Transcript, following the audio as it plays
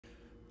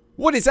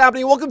What is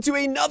happening? Welcome to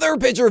another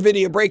pitcher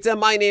video breakdown.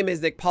 My name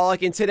is Nick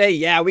Pollack, and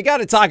today, we got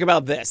to talk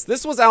about this.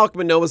 This was Alek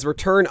Manoah's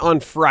return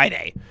on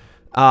Friday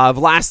of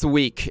last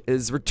week.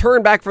 His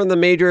return back from the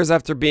majors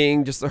after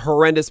being just a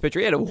horrendous pitcher.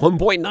 He had a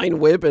 1.9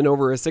 whip and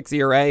over a 6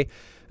 ERA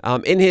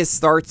in his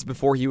starts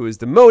before he was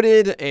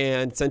demoted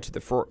and sent to the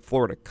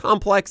Florida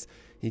complex.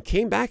 He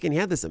came back and he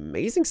had this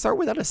amazing start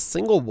without a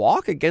single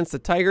walk against the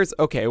Tigers.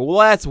 Okay,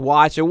 let's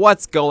watch it.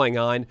 What's going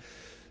on?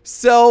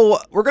 So,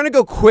 we're going to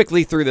go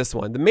quickly through this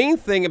one. The main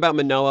thing about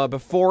Manoah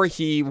before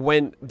he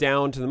went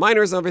down to the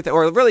minors and everything,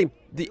 or really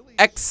the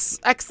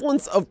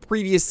excellence of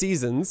previous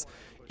seasons,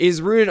 is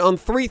rooted on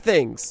three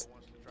things,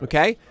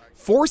 okay?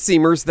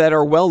 Four-seamers that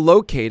are well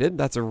located.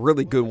 That's a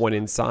really good one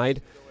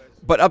inside.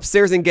 But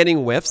upstairs and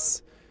getting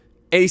whiffs.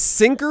 A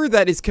sinker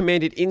that is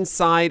commanded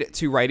inside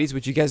to righties,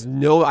 which you guys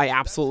know I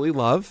absolutely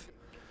love.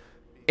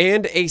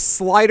 And a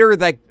slider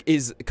that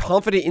is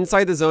confident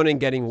inside the zone and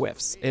getting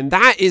whiffs. And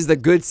that is the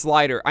good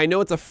slider. I know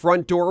it's a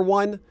front door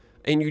one,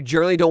 and you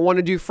generally don't want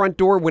to do front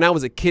door. When I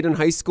was a kid in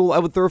high school, I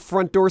would throw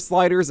front door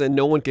sliders, and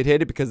no one could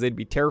hit it because they'd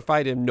be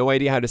terrified and have no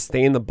idea how to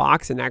stay in the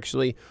box and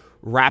actually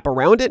wrap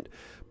around it.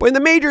 But in the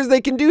majors, they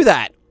can do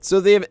that. So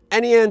if they have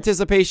any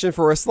anticipation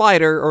for a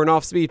slider or an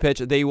off-speed pitch,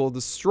 they will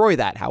destroy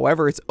that.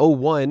 However, it's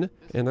 0-1,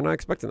 and they're not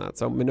expecting that.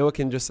 So Manoah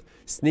can just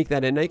sneak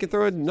that in. Now he can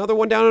throw another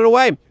one down and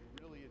away.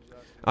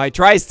 He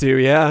tries to,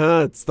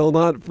 yeah. It's still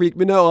not Freak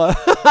Manoah.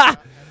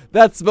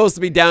 That's supposed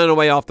to be down and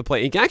away off the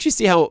plate. You can actually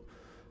see how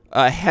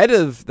ahead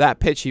of that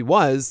pitch he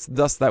was.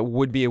 Thus, that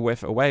would be a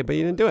whiff away, but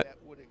he didn't do it.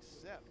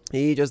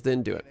 He just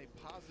didn't do it.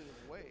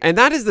 And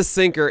that is the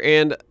sinker.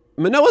 And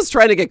Manoah's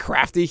trying to get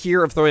crafty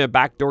here of throwing a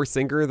backdoor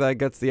sinker that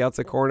gets the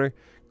outside corner.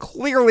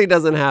 Clearly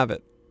doesn't have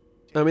it.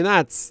 I mean,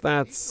 that's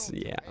not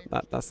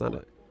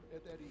it.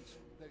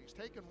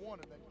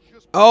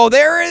 Oh,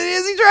 there it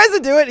is. He tries to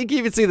do it. You can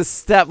even see the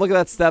step. Look at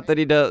that step that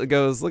he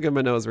goes. Look at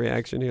Manoah's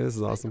reaction here. This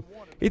is awesome.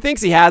 He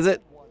thinks he has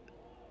it.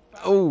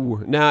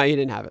 Oh, no, he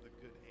didn't have it.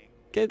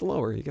 Get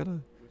lower. You gotta.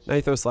 Now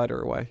he throws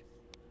slider away.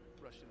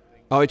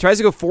 Oh, he tries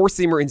to go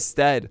four-seamer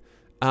instead,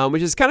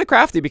 which is kind of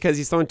crafty because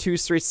he's throwing two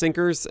straight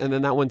sinkers, and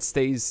then that one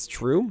stays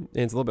true, and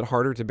it's a little bit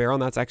harder to bear on.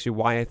 That's actually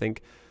why I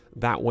think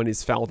that one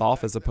is fouled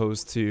off as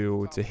opposed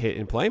to hit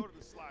and play.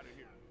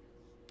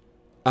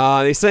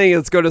 They're saying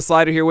let's go to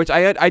slider here, which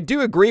I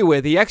do agree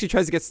with. He actually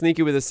tries to get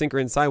sneaky with a sinker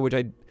inside, which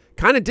I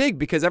kind of dig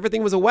because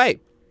everything was away,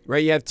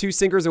 right? You have two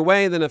sinkers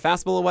away, then a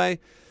fastball away,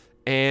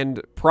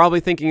 and probably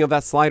thinking of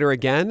that slider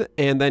again,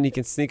 and then he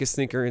can sneak a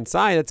sinker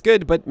inside. That's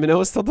good, but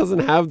Manoah still doesn't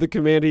have the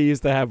command he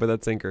used to have with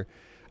that sinker.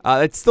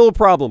 It's still a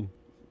problem.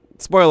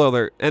 Spoiler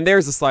alert. And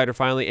there's the slider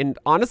finally. And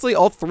honestly,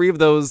 all three of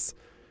those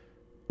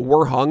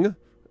were hung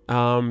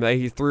that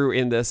he threw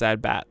in this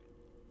at bat.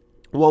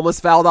 One was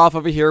fouled off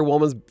over here.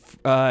 One was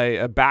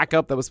a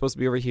backup that was supposed to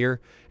be over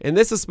here. And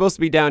this is supposed to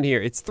be down here.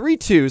 It's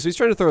 3-2, so he's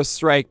trying to throw a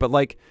strike, but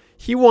like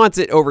he wants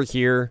it over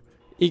here.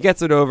 He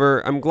gets it over.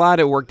 I'm glad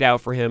it worked out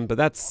for him, but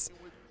that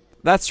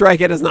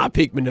strikeout does not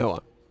peak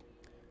Manoah.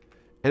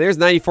 And there's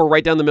 94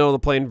 right down the middle of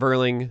the plane.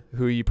 Verling,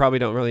 who you probably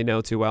don't really know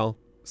too well,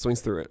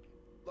 swings through it.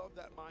 Love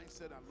that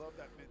mindset. I love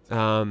that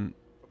mentality.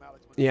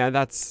 Yeah,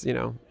 that's,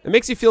 it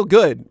makes you feel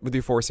good with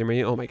your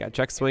four-seamer. Oh my God,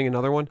 check swing,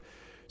 another one.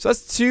 So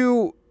that's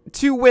two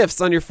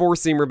whiffs on your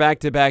four-seamer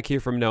back-to-back here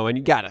from Noah, and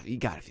you gotta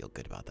feel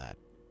good about that.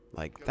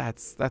 Like,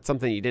 that's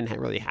something you didn't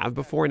really have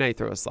before. Now you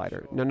throw a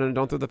slider. No,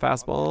 don't throw the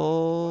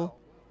fastball.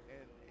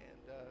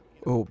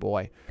 Oh,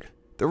 boy.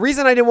 The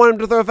reason I didn't want him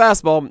to throw a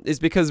fastball is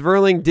because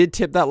Verling did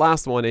tip that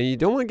last one, and you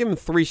don't want to give him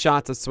 3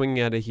 shots of swinging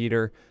at a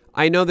heater.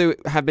 I know there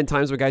have been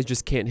times where guys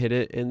just can't hit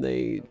it, and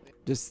they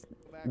just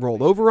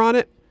roll over on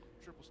it.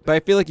 But I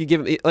feel like you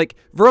give him, like,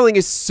 Verling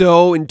is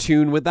so in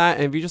tune with that,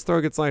 and if you just throw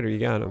a good slider, you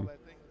got him.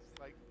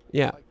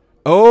 Yeah.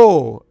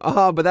 Oh,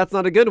 but that's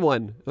not a good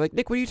one. Like,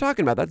 Nick, what are you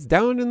talking about? That's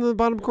down in the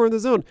bottom corner of the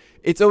zone.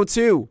 It's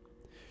 0-2.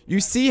 You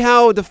see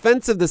how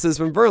defensive this is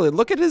from Verling.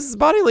 Look at his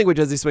body language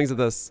as he swings at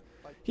this.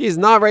 He is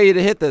not ready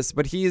to hit this,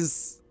 but he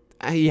has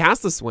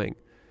to swing.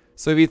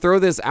 So if you throw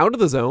this out of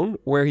the zone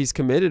where he's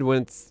committed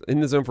when it's in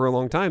the zone for a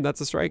long time,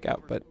 that's a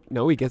strikeout. But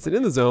no, he gets it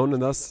in the zone,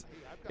 and thus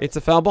it's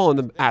a foul ball, and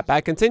the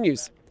at-bat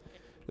continues.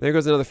 There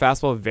goes another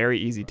fastball, very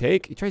easy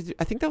take. He tries to,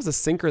 I think that was a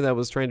sinker that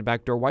was trying to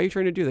backdoor. Why are you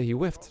trying to do that? He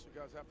whiffed.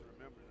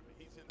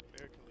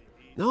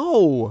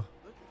 No.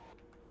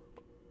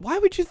 Why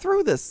would you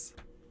throw this?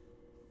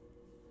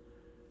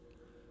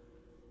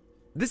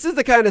 This is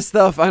the kind of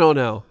stuff, I don't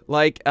know.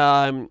 Like,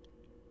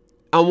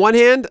 on one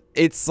hand,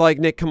 it's like,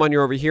 Nick, come on,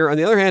 you're over here. On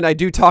the other hand, I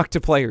do talk to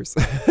players.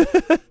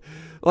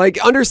 Like,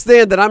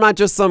 understand that I'm not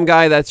just some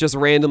guy that's just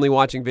randomly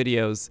watching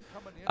videos.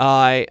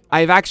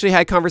 I've actually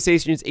had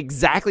conversations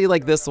exactly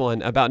like this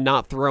one about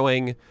not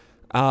throwing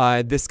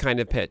this kind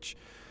of pitch.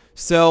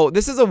 So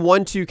this is a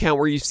 1-2 count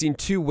where you've seen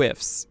 2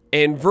 whiffs.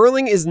 And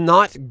Verling is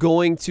not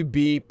going to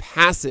be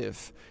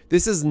passive.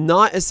 This is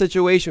not a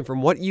situation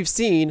from what you've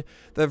seen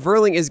that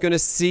Verling is going to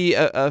see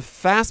a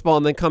fastball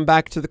and then come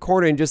back to the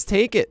corner and just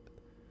take it.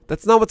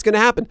 That's not what's going to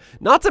happen.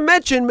 Not to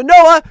mention,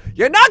 Manoah,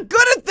 you're not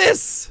good at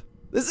this.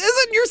 This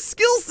isn't your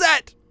skill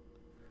set.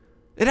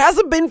 It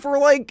hasn't been for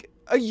like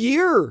a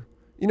year.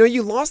 You know,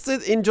 you lost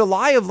it in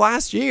July of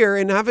last year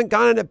and haven't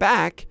gotten it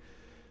back.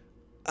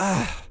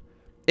 And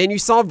you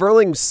saw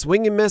Verling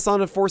swing and miss on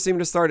a four-seamer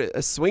to start it.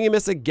 A swing and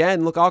miss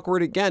again, look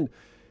awkward again.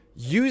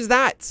 Use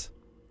that.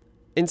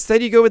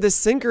 Instead, you go with a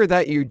sinker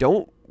that you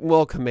don't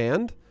well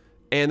command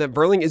and that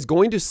Verling is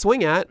going to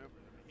swing at,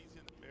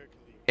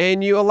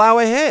 and you allow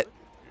a hit.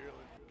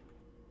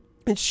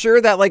 And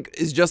sure, that like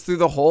is just through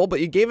the hole,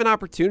 but you gave an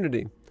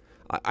opportunity.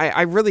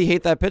 I really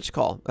hate that pitch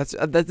call. This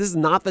is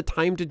not the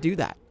time to do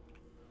that.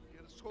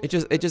 It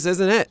just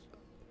isn't it.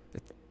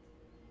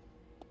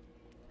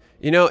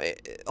 You know,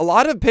 a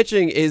lot of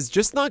pitching is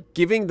just not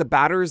giving the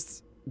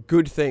batters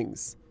good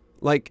things.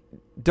 Like,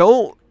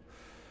 don't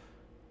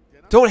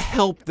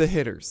help the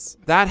hitters.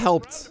 That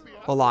helped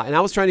a lot. And I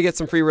was trying to get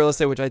some free real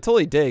estate, which I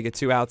totally did. Get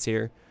 2 outs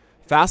here.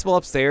 Fastball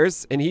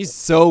upstairs, and he's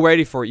so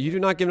ready for it. You do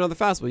not give another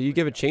fastball. You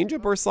give a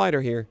changeup or a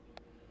slider here.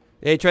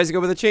 Yeah, he tries to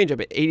go with a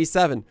changeup at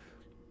 87.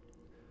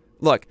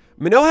 Look,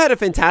 Manoah had a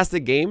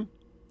fantastic game.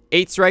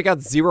 8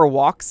 strikeouts, 0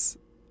 walks.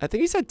 I think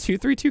he's had 2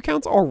 3-2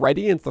 counts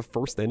already into the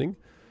first inning.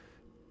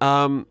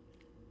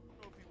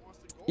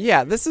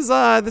 Yeah, this is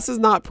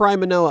not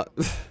prime Manoah.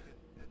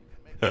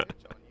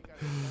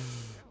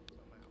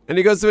 And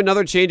he goes to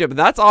another changeup.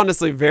 That's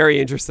honestly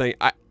very interesting.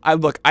 I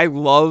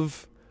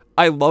love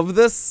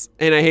this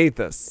and I hate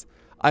this.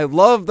 I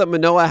love that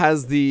Manoah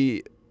has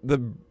the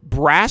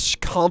brash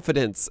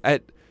confidence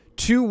at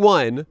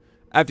 2-1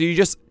 after you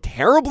just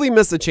terribly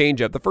miss a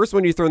changeup, the first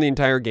one you throw in the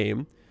entire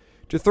game,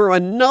 to throw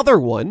another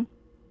one.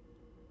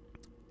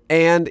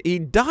 And he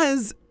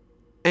does,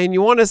 and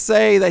you want to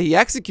say that he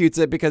executes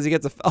it because he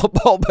gets a foul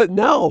ball, but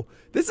no.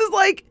 This is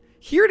like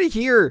here to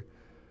here.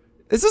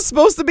 This is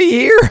supposed to be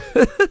here.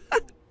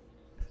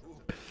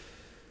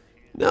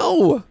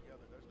 No.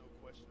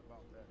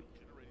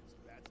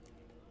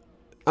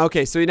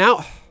 Okay, so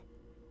now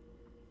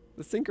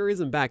the sinker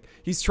isn't back.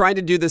 He's trying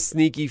to do the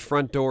sneaky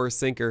front door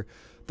sinker.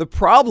 The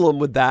problem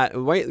with that, the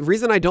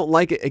reason I don't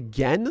like it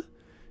again,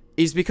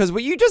 is because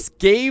what you just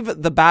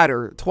gave the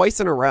batter twice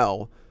in a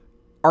row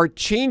are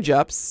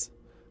changeups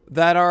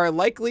that are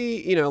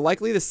likely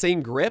the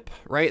same grip,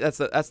 right? That's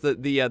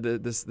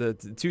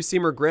the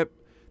two-seamer grip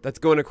that's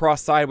going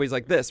across sideways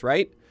like this,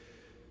 right?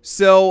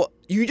 So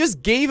you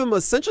just gave him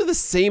essentially the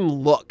same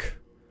look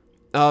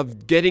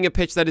of getting a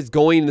pitch that is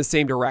going in the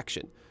same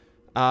direction.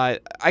 I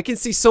can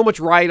see so much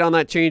right on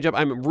that changeup.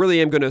 I really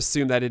am going to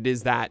assume that it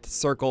is that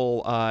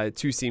circle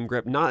two-seam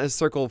grip, not a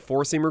circle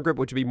four-seamer grip,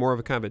 which would be more of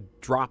a kind of a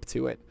drop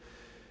to it.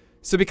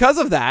 So because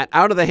of that,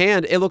 out of the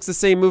hand, it looks the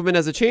same movement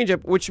as a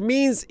changeup, which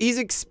means he's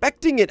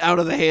expecting it out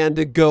of the hand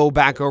to go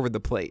back over the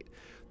plate.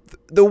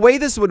 The way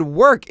this would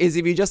work is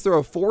if you just throw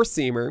a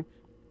four-seamer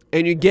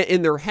and you get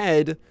in their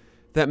head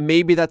that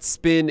maybe that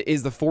spin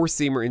is the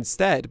four-seamer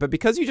instead. But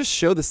because you just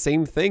show the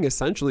same thing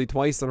essentially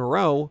twice in a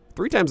row,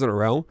 3 times in a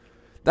row,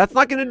 that's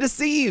not going to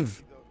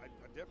deceive. I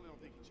definitely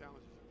don't think he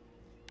challenges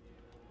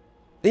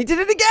him. He did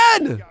it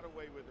again. He got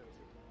away with it.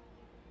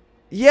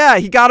 Yeah,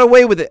 he got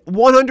away with it.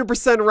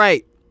 100%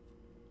 right.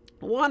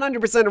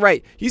 100%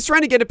 right. He's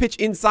trying to get a pitch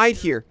inside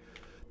here.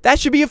 That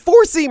should be a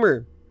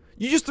four-seamer.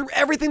 You just threw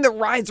everything that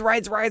rides.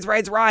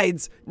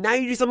 Now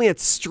you do something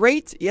that's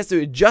straight. He has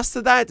to adjust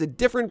to that. It's a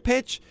different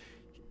pitch.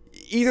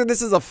 Either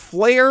this is a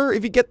flare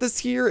if you get this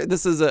here.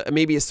 This is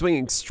maybe a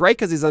swinging strike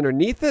because he's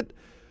underneath it.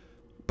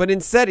 But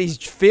instead, he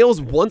fails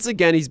once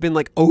again. He's been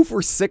like 0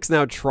 for 6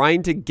 now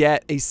trying to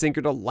get a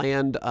sinker to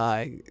land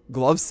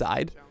glove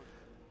side.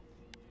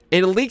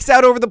 And it leaks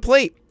out over the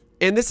plate.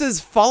 And this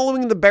is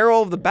following the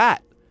barrel of the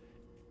bat.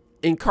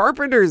 And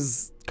Carpenter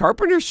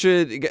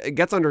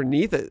gets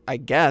underneath it, I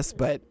guess,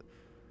 but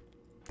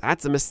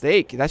that's a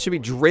mistake. That should be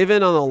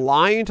driven on the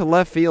line to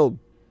left field.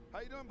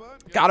 How you doing,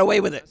 bud? Got away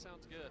with it.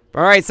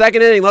 All right,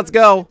 second inning. Let's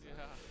go.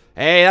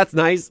 Hey, that's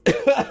nice.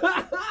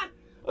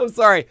 I'm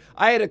sorry.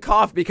 I had a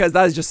cough because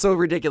that is just so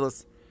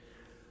ridiculous.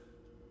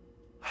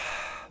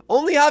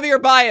 Only Javier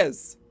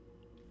Baez.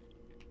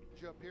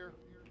 Jump here.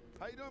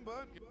 How you doing,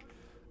 bud?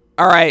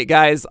 All right,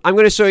 guys. I'm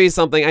going to show you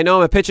something. I know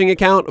I'm a pitching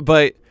account,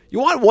 but you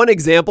want one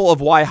example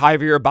of why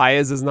Javier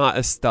Baez is not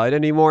a stud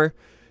anymore?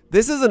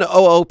 This is an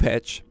 0-0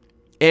 pitch.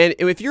 And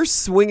if you're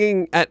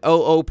swinging at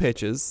 0-0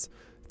 pitches,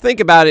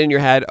 think about it in your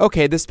head.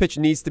 Okay, this pitch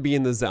needs to be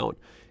in the zone.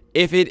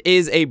 If it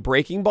is a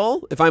breaking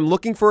ball, if I'm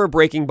looking for a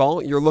breaking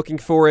ball, you're looking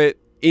for it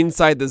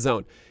inside the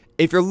zone.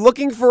 If you're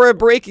looking for a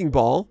breaking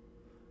ball,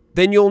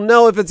 then you'll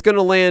know if it's going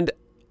to land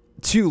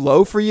too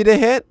low for you to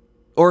hit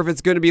or if it's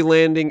going to be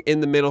landing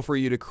in the middle for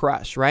you to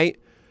crush, right?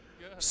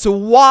 So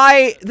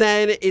why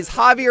then is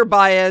Javier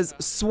Baez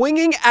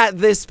swinging at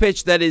this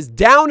pitch that is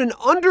down and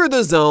under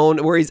the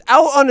zone where he's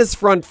out on his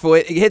front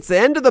foot, it hits the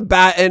end of the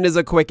bat and is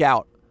a quick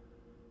out?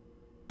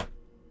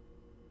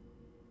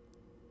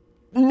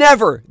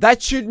 Never.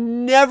 That should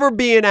never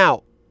be an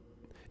out.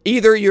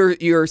 Either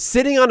you're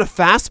sitting on a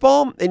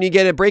fastball and you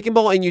get a breaking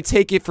ball and you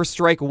take it for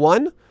strike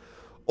one,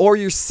 or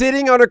you're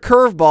sitting on a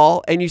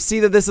curveball and you see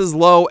that this is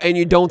low and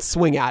you don't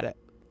swing at it.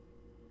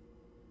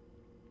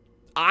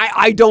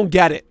 I don't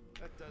get it.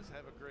 That does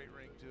have a great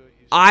ring to it.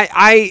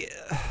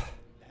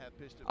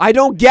 I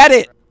don't get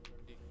it.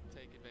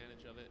 Take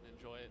advantage of it and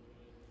enjoy it,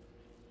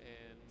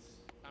 and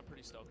I'm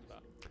pretty stoked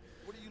about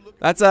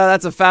it.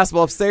 That's a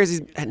fastball upstairs.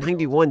 He's at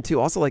 91 too.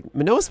 Also, like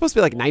Manoah's supposed to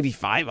be like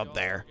 95 up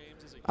there.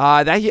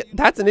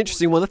 That's an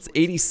interesting one. That's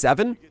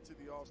 87.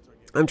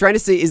 I'm trying to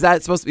see, is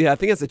that supposed to be? Yeah, I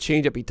think that's a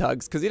changeup he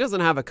tugs because he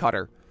doesn't have a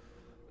cutter.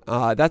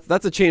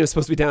 That's a change that's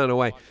supposed to be down and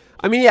away.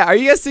 I mean, yeah. Are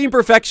you guys seeing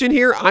perfection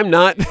here? I'm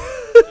not.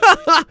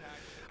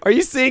 Are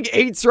you seeing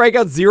 8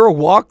 strikeouts, 0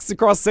 walks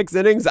across 6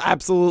 innings?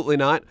 Absolutely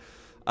not.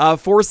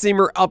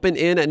 Four-seamer up and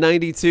in at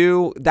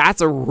 92.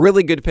 That's a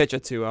really good pitch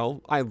at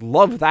 2-0. I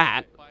love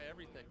that.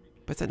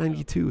 But it's at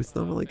 92. It's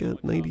not like a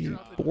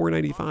 94,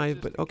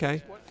 95, but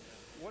okay.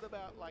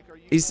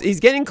 He's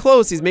getting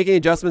close. He's making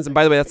adjustments. And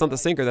by the way, that's not the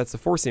sinker. That's the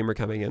four-seamer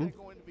coming in.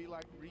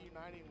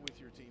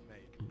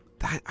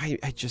 That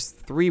I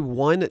just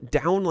 3-1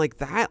 down like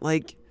that.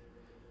 Like,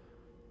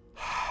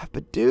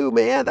 but dude,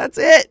 man, that's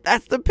it.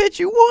 That's the pitch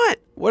you want.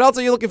 What else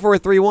are you looking for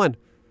at 3-1?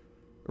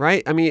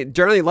 Right? I mean,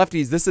 generally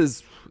lefties, this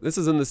is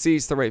in the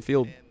seats to right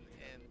field.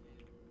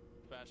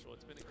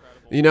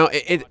 You know,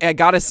 I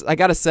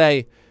gotta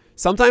say,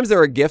 sometimes there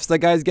are gifts that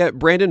guys get.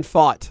 Brandon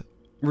Pfaadt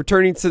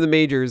returning to the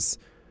majors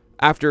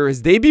after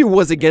his debut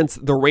was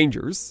against the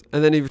Rangers,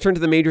 and then he returned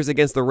to the majors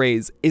against the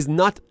Rays, is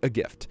not a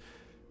gift.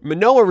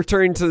 Manoah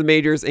returning to the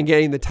majors and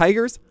getting the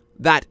Tigers,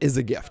 that is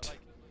a gift.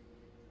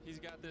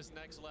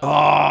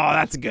 Oh,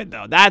 that's good,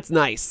 though. That's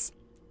nice.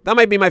 That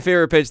might be my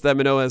favorite pitch that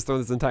Manoah has thrown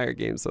this entire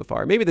game so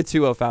far. Maybe the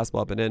 2-0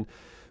 fastball up and in.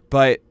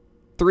 But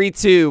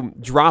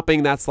 3-2,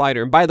 dropping that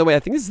slider. And by the way, I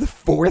think this is the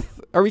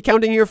 4th. Are we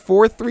counting here?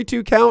 4th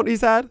 3-2 count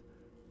he's had?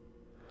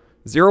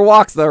 0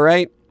 walks, though,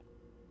 right?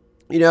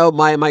 You know,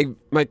 my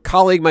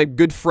colleague, my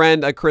good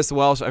friend, Chris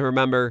Welsh, I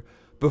remember,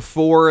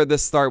 before the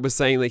start was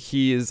saying that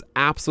he is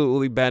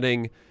absolutely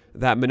betting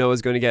that Manoah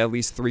is going to get at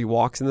least 3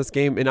 walks in this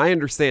game. And I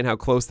understand how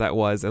close that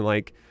was. And,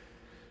 like,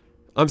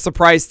 I'm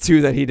surprised,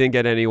 too, that he didn't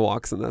get any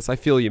walks in this. I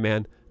feel you,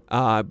 man.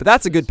 But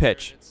that's a good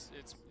pitch.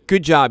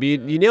 Good job.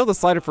 You nailed the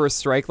slider for a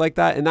strike like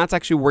that, and that's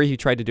actually where he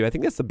tried to do. I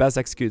think that's the best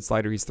executed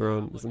slider he's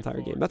thrown this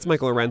entire game. That's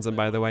Michael Lorenzen,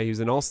 by the way. He was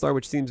an all-star,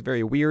 which seems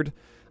very weird.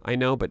 I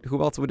know, but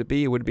who else would it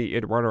be? It would be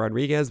Eduardo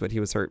Rodriguez, but he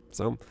was hurt.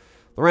 So,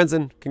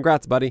 Lorenzen,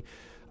 congrats, buddy.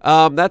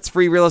 That's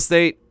free real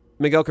estate.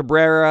 Miguel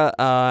Cabrera,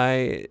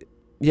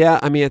 yeah,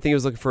 I mean, I think he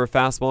was looking for a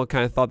fastball.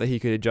 Kind of thought that he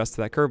could adjust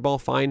to that curveball.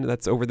 Fine.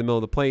 That's over the middle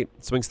of the plate.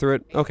 Swings through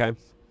it. Okay.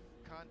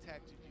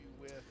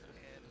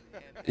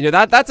 You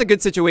know, that's a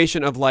good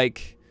situation of,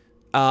 like,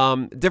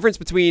 difference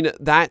between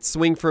that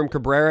swing from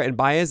Cabrera and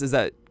Baez is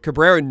that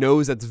Cabrera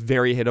knows that's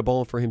very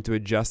hittable for him to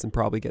adjust and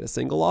probably get a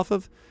single off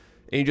of,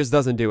 and he just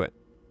doesn't do it,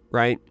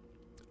 right?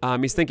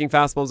 He's thinking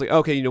fastball. He's like,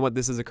 okay, you know what?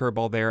 This is a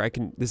curveball there.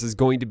 This is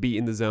going to be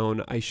in the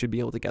zone. I should be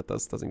able to get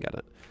this. Doesn't get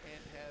it.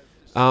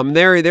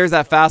 There's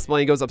that fastball.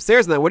 He goes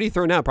upstairs, and then what do you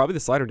throw now? Probably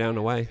the slider down and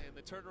away.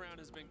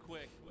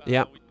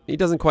 Yeah, he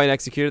doesn't quite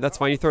execute it. That's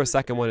fine. You throw a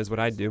second one is what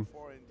I'd do.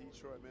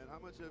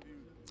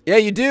 Yeah,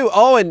 you do.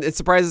 Oh, and it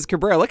surprises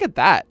Cabrera. Look at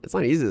that. It's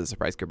not easy to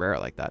surprise Cabrera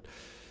like that.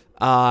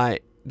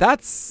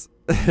 That's...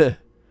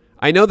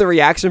 I know the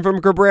reaction from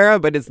Cabrera,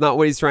 but it's not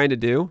what he's trying to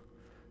do.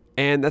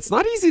 And that's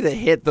not easy to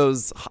hit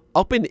those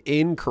up and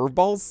in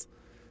curveballs.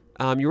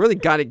 You really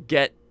got to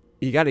get...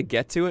 You got to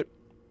get to it.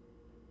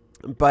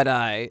 But,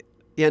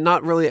 yeah,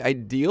 not really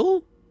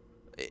ideal.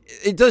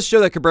 It does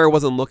show that Cabrera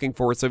wasn't looking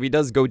for it, so if he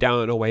does go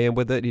down and away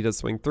with it, he does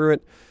swing through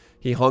it.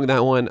 He hung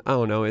that one. I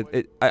don't know.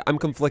 I'm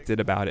conflicted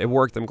about it. It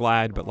worked. I'm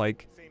glad, but,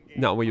 like,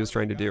 not what he was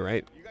trying to do,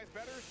 right?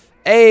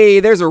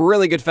 Hey, there's a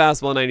really good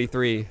fastball,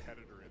 93.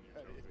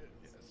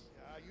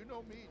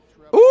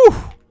 Ooh!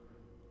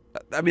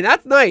 I mean,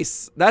 that's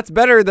nice. That's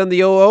better than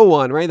the 0-0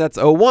 one, right? That's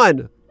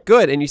 0-1.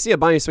 Good. And you see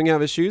Abani swinging out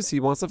of his shoes. He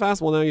wants a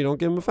fastball now. You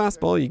don't give him a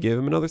fastball. You give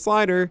him another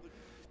slider.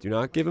 Do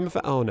not give him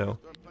a oh, no.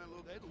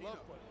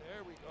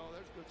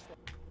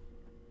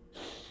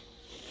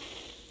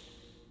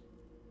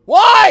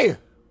 Why?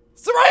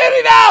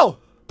 Serenity now!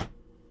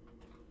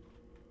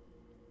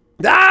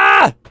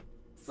 Ah!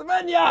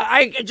 Semenya!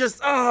 I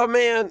just, oh,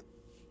 man.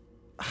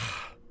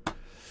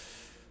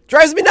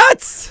 Drives me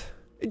nuts!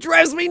 It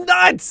drives me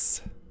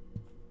nuts!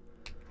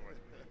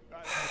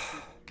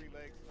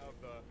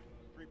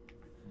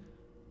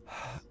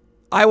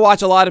 I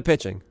watch a lot of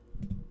pitching.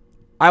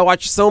 I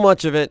watch so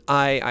much of it.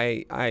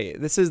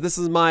 This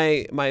is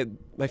my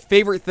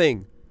favorite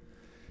thing.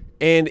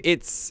 And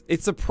it's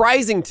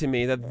surprising to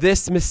me that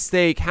this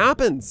mistake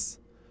happens.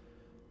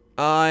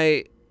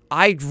 I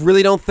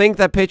really don't think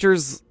that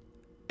pitchers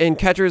and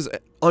catchers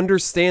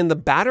understand the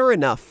batter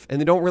enough, and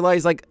they don't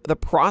realize, like, the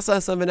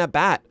process of an at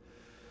bat.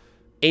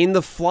 In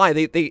the fly,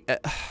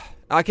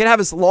 I could have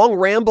this long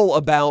ramble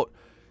about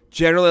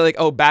generally, like,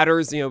 oh,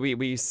 batters, you know,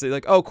 we say,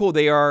 like, oh, cool,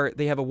 they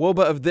have a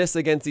WOBA of this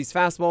against these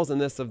fastballs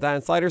and this of that,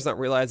 and sliders, not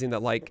realizing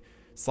that, like,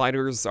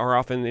 sliders are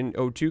often in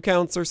 0-2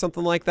 counts or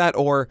something like that,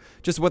 or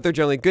just what they're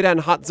generally good at in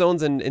hot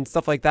zones and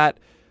stuff like that.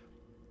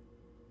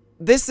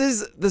 This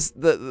is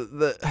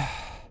the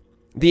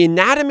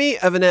anatomy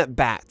of an at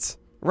bat,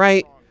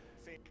 right?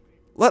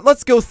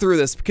 Let's go through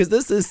this, because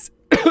this is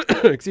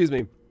excuse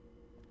me.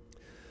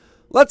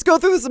 Let's go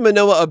through this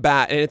Manoah at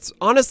bat, and it's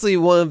honestly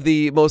one of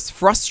the most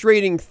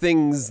frustrating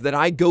things that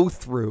I go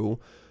through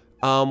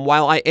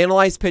while I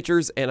analyze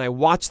pitchers and I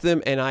watch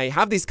them and I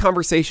have these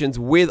conversations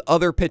with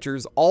other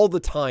pitchers all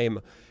the time.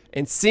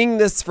 And seeing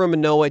this from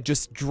Manoah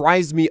just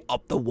drives me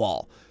up the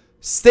wall.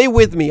 Stay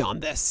with me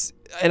on this,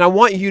 and I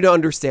want you to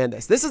understand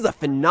this. This is a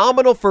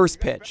phenomenal first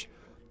pitch.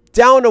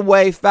 Down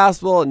away,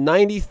 fastball at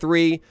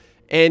 93,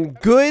 and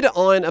good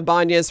on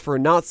Ibanez for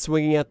not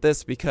swinging at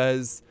this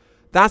because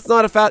that's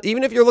not a fast.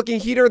 Even if you're looking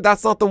heater,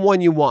 that's not the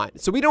one you want.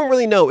 So we don't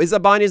really know. Is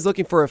Ibanez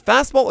looking for a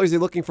fastball or is he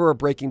looking for a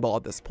breaking ball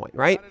at this point,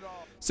 right?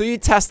 So you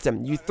test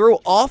him. You throw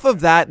off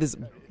of that this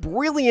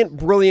brilliant,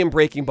 brilliant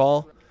breaking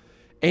ball,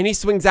 and he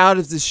swings out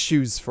of his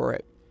shoes for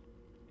it.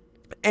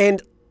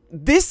 And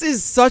this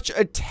is such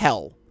a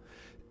tell.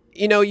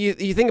 You know,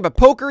 you think about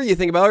poker, you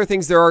think about other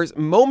things. There are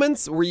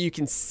moments where you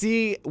can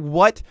see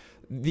what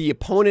the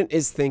opponent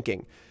is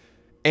thinking.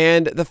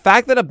 And the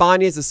fact that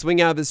Ibanez is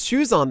swinging out of his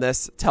shoes on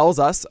this tells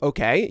us,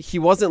 okay, he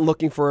wasn't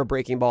looking for a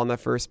breaking ball in the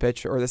first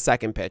pitch or the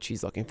second pitch.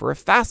 He's looking for a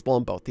fastball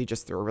in both. He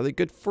just threw a really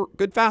good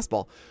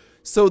fastball.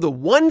 So the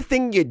one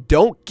thing you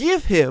don't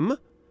give him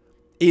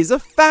is a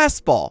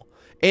fastball.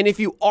 And if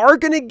you are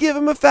going to give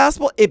him a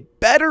fastball, it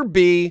better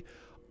be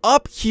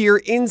up here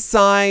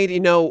inside, you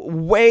know,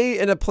 way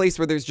in a place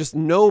where there's just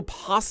no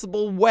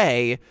possible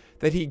way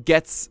that he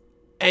gets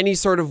any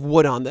sort of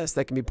wood on this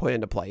that can be put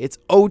into play. It's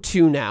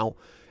 0-2 now.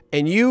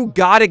 And you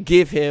got to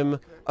give him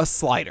a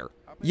slider.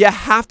 You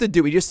have to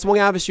do it. He just swung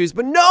out of his shoes.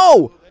 But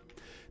no!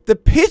 The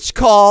pitch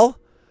call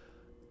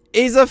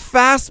is a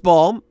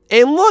fastball.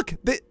 And look,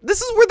 this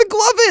is where the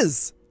glove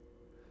is.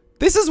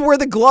 This is where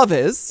the glove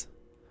is.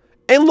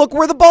 And look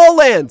where the ball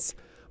lands.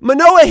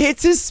 Manoah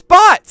hits his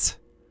spot.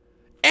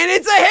 And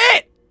it's a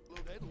hit!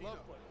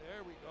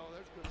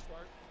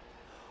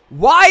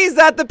 Why is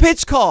that the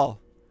pitch call?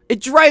 It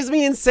drives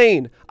me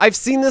insane. I've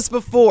seen this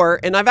before,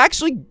 and I've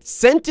actually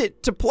sent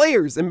it to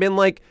players and been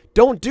like,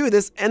 don't do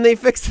this, and they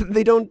fix it,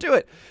 they don't do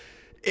it.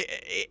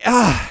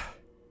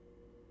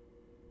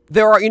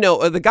 There are, you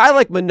know, the guy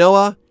like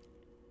Manoah,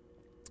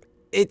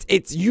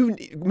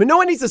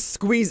 Manoah needs to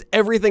squeeze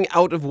everything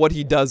out of what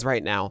he does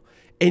right now,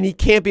 and he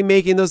can't be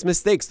making those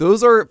mistakes.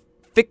 Those are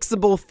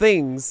fixable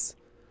things,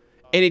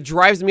 and it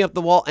drives me up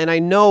the wall, and I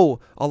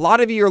know a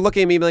lot of you are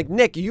looking at me like,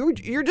 Nick, you're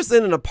just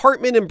in an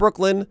apartment in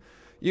Brooklyn.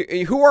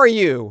 Who are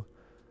you?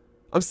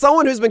 I'm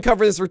someone who's been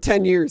covering this for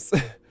 10 years.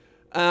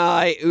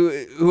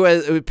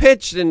 Who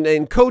pitched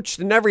and coached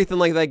and everything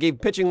like that,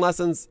 gave pitching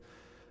lessons.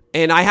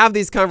 And I have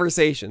these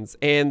conversations,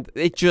 and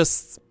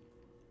it's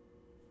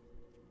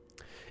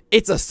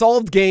a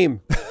solved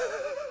game.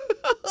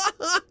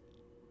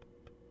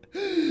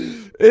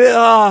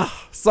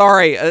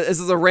 Sorry, this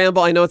is a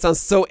ramble. I know it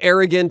sounds so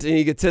arrogant and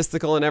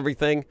egotistical and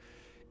everything.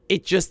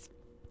 It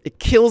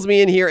kills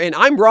me in here, and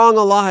I'm wrong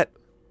a lot.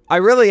 I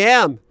really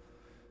am.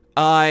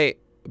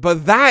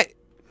 But that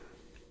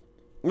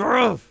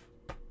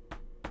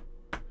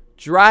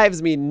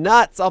drives me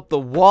nuts up the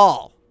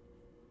wall.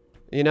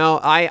 You know,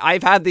 I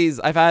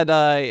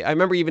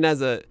remember even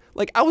as I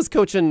was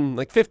coaching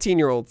like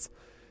 15-year-olds,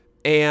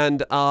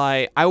 and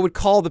I would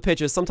call the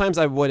pitches. Sometimes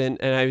I wouldn't,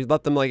 and I would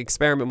let them like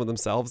experiment with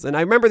themselves. And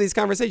I remember these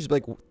conversations,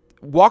 like,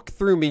 walk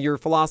through me your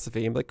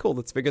philosophy. And be like, cool,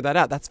 let's figure that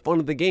out. That's fun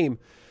of the game.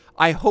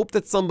 I hope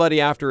that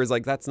somebody after is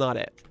like, that's not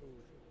it.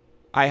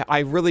 I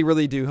really,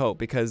 really do hope,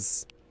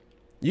 because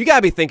you got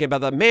to be thinking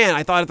about that. Man,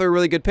 I thought I threw a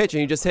really good pitch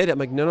and you just hit it. I'm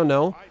like,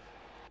 no.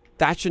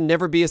 That should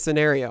never be a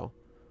scenario.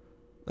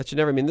 That should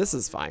never, I mean, this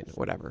is fine.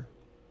 Whatever.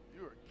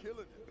 You are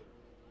killing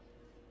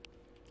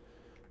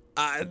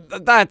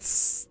it.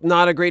 That's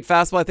not a great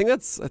fastball. I think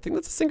that's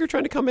a sinker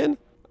trying to come in.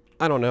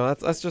 I don't know.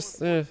 That's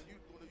just,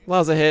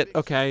 allows a hit.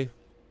 Okay.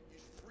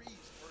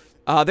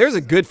 There's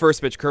a good first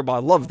pitch curveball. I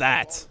love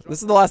that.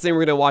 This is the last thing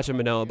we're going to watch in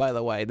Manoah, by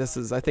the way.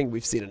 I think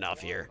we've seen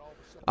enough here.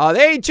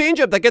 They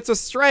changeup that gets a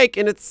strike,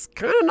 and it's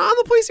kind of not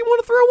the place you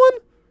want to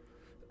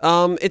throw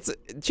one.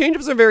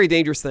 Changeups are very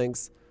dangerous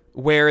things,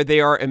 where they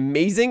are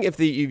amazing if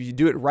you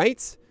do it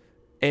right,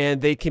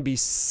 and they can be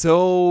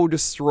so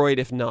destroyed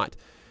if not.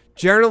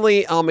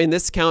 Generally, in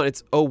this count,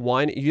 it's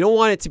 0-1. You don't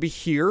want it to be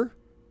here,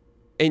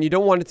 and you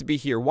don't want it to be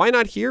here. Why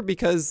not here?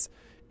 Because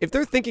if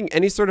they're thinking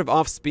any sort of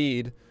off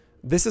speed,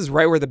 this is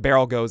right where the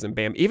barrel goes, and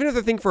bam. Even if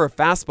they're thinking for a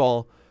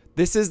fastball,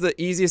 this is the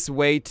easiest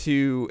way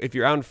to, if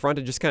you're out in front,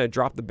 to just kind of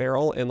drop the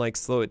barrel and like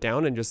slow it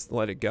down and just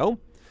let it go.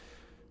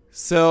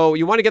 So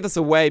you want to get this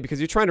away because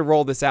you're trying to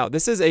roll this out.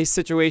 This is a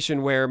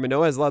situation where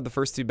Manoah has allowed the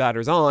first two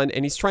batters on,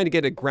 and he's trying to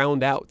get a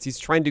ground out. He's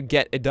trying to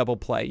get a double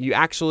play. You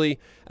actually,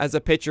 as a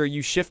pitcher,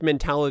 you shift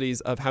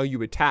mentalities of how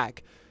you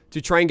attack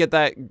to try and get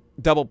that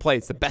double play.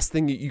 It's the best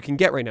thing you can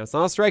get right now. It's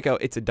not a strikeout.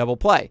 It's a double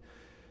play.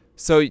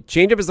 So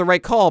changeup is the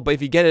right call, but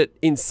if you get it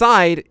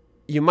inside,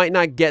 you might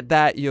not get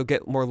that. You'll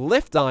get more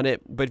lift on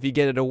it, but if you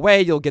get it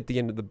away, you'll get the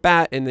end of the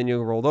bat, and then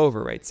you'll roll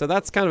over, right? So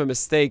that's kind of a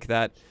mistake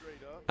that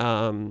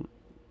I'm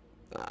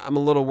a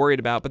little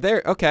worried about. But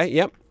there, okay,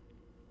 yep.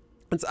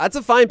 That's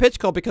a fine pitch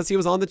call because he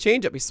was on the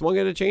changeup. He swung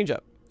at a changeup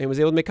and was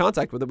able to make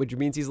contact with it, which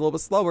means he's a little bit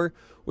slower,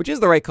 which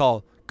is the right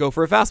call. go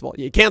for a fastball.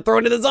 You can't throw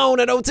it in the zone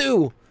at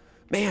 0-2.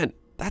 Man,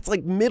 that's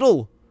like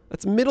middle.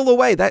 That's middle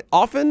away. That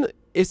often,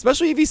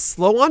 especially if he's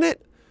slow on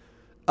it,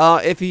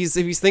 if he's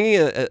thinking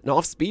an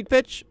off-speed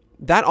pitch,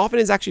 that often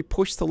is actually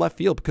pushed to left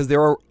field because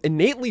they're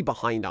innately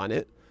behind on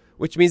it,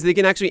 which means they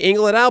can actually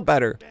angle it out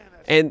better.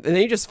 And then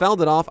he just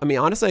fouled it off. I mean,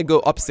 honestly, I'd go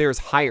upstairs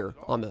higher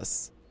on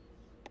this.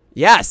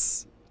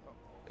 Yes.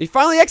 He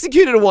finally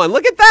executed one.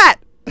 Look at that.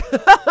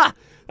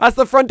 That's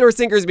the front door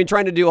sinker he's been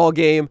trying to do all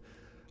game.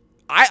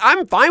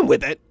 I'm fine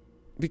with it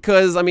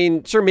because, I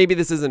mean, sure, maybe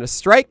this isn't a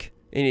strike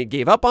and he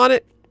gave up on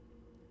it,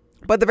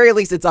 but at the very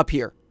least, it's up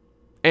here.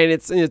 And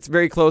it's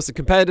very close. A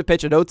competitive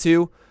pitch at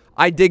 0-2.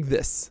 I dig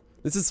this.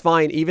 This is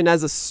fine, even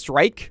as a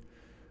strike.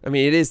 I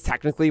mean, it is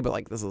technically, but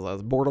like this is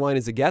as borderline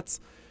as it gets.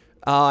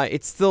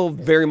 It's still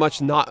very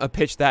much not a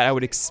pitch that I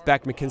would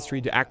expect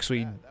McKinstry to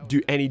actually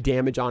do any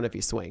damage on if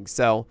he swings.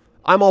 So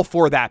I'm all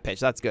for that pitch.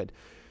 That's good.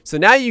 So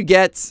now you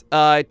get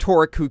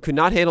Torque, who could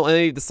not handle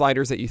any of the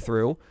sliders that you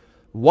threw.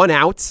 1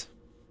 out.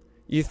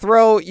 You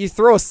throw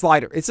a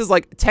slider. It's just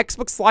like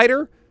textbook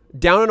slider,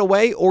 down and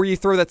away, or you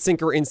throw that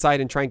sinker inside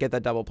and try and get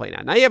that double play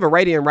now. Now you have a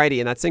righty and righty,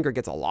 and that sinker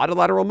gets a lot of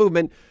lateral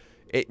movement.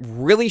 It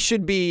really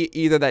should be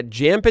either that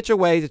jam pitch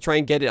away to try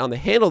and get it on the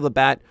handle of the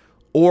bat,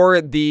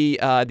 or the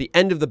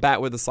end of the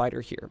bat with the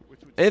slider here.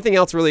 Anything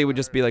else really would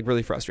just be like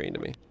really frustrating to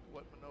me.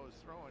 What Manoah's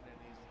throwing, and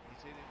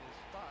he's hitting his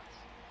spots.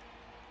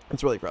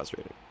 It's really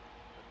frustrating.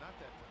 But not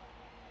that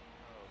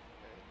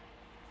time.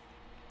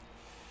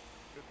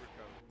 Good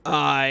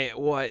recovery.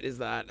 What is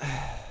that?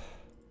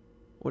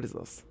 What is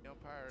this?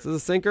 Is this a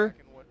sinker?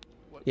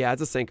 Yeah,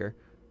 it's a sinker.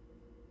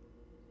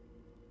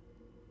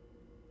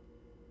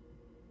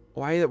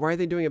 Why are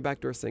they doing a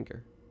backdoor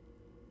sinker?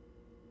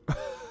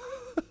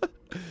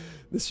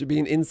 This should be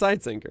an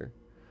inside sinker.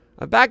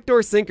 A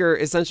backdoor sinker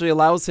essentially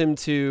allows him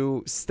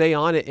to stay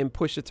on it and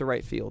push it to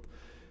right field.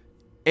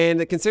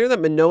 And consider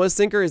that Manoah's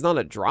sinker is not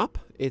a drop,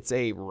 it's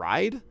a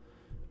ride.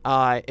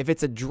 If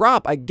it's a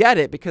drop, I get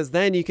it, because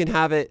then you can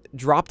have it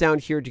drop down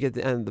here to get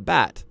the end of the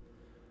bat.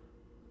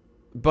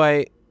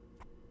 But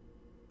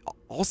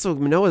also,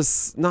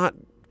 Manoah's not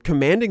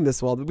commanding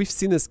this well. We've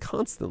seen this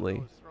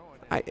constantly.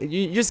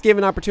 You just gave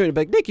an opportunity.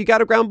 Like, Nick, you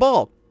got a ground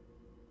ball.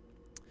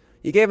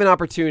 You gave an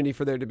opportunity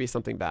for there to be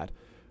something bad.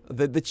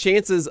 The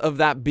chances of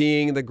that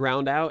being the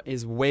ground out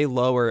is way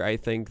lower, I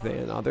think,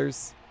 than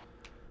others.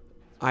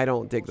 I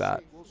don't dig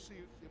that.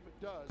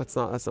 That's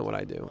not what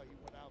I do.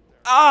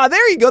 Ah,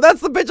 there you go. That's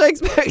the pitch I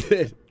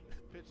expected.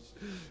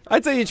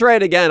 I'd say you try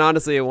it again,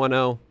 honestly, at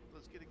 1-0.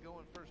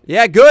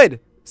 Yeah, good.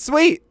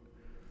 Sweet.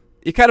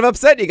 You're kind of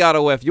upset you got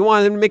a whiff. You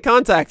wanted him to make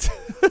contact.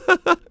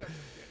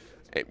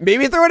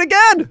 Maybe throw it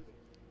again.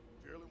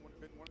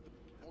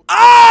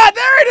 Ah,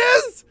 there it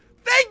is.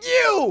 Thank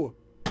you.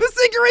 The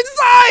sinker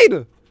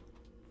inside.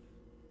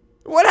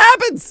 What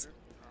happens?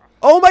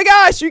 Oh my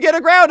gosh, you get a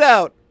ground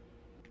out.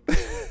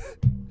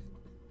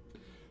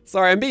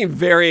 Sorry, I'm being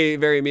very,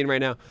 very mean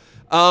right now.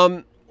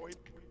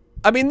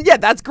 I mean, yeah,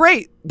 that's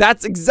great.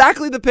 That's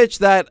exactly the pitch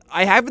that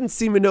I haven't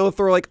seen Manoah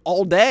throw like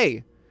all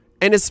day.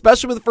 And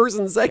especially with the first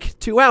and second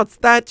 2 outs,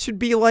 that should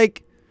be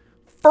like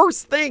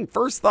first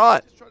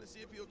thought. Just trying to see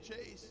if he'll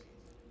chase.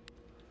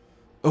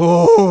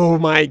 Oh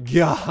my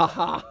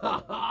gosh.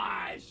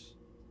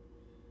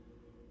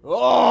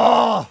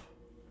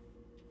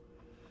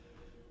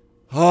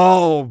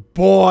 Oh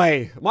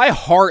boy. My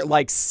heart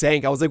like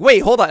sank. I was like,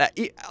 wait, hold on.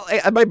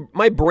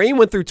 My brain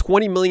went through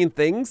 20 million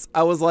things.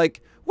 I was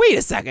like, wait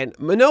a second.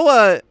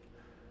 Manoah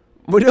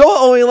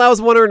only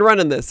allows 1 earned run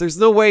in this. There's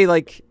no way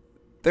like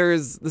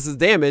this is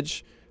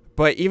damage.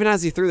 But even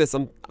as he threw this,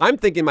 I'm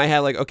thinking in my head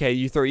like, okay,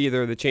 you throw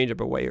either the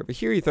changeup away over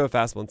here, you throw a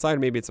fastball inside, or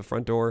maybe it's a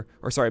front door,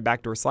 or sorry,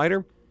 backdoor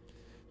slider.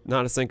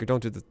 Not a sinker.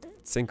 Don't do the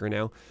sinker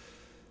now.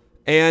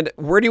 And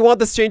where do you want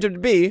this changeup to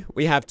be?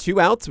 We have 2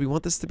 outs. We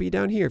want this to be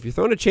down here. If you're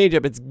throwing a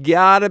changeup, it's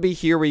gotta be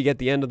here where you get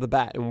the end of the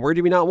bat. And where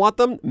do we not want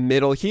them?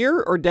 Middle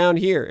here or down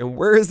here? And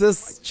where is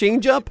this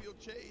changeup?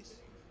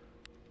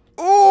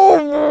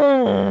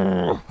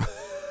 Oh!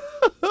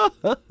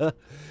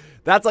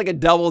 That's like a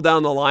double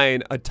down the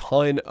line a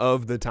ton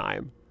of the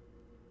time.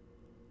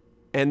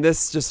 And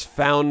this just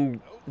found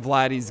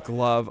Vladdy's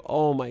glove.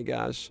 Oh my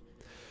gosh.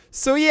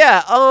 So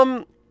yeah,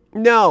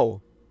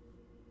 no.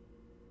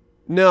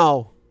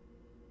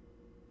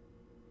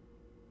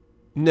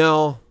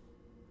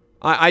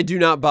 I do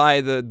not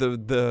buy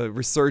the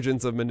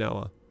resurgence of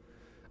Manoah.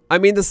 I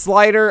mean, the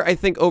slider, I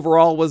think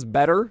overall was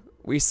better.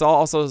 We saw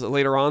also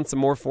later on some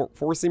more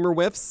four-seamer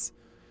whiffs.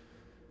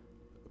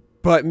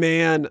 But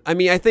man, I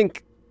mean, I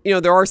think, you know,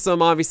 there are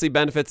some obviously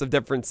benefits of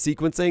different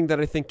sequencing that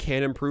I think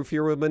can improve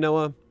here with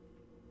Manoah.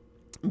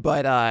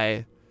 But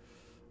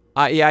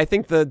yeah, I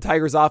think the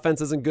Tigers'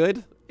 offense isn't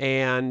good,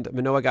 and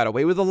Manoah got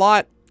away with a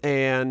lot,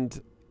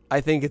 and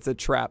I think it's a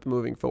trap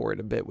moving forward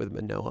a bit with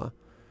Manoah.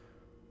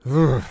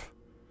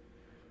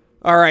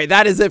 All right,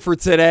 that is it for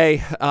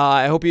today.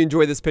 I hope you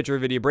enjoyed this pitcher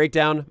video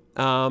breakdown.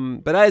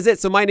 But that is it.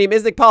 So my name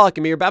is Nick Pollack,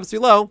 and your BAPS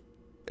below,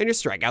 and your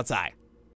strikeouts high.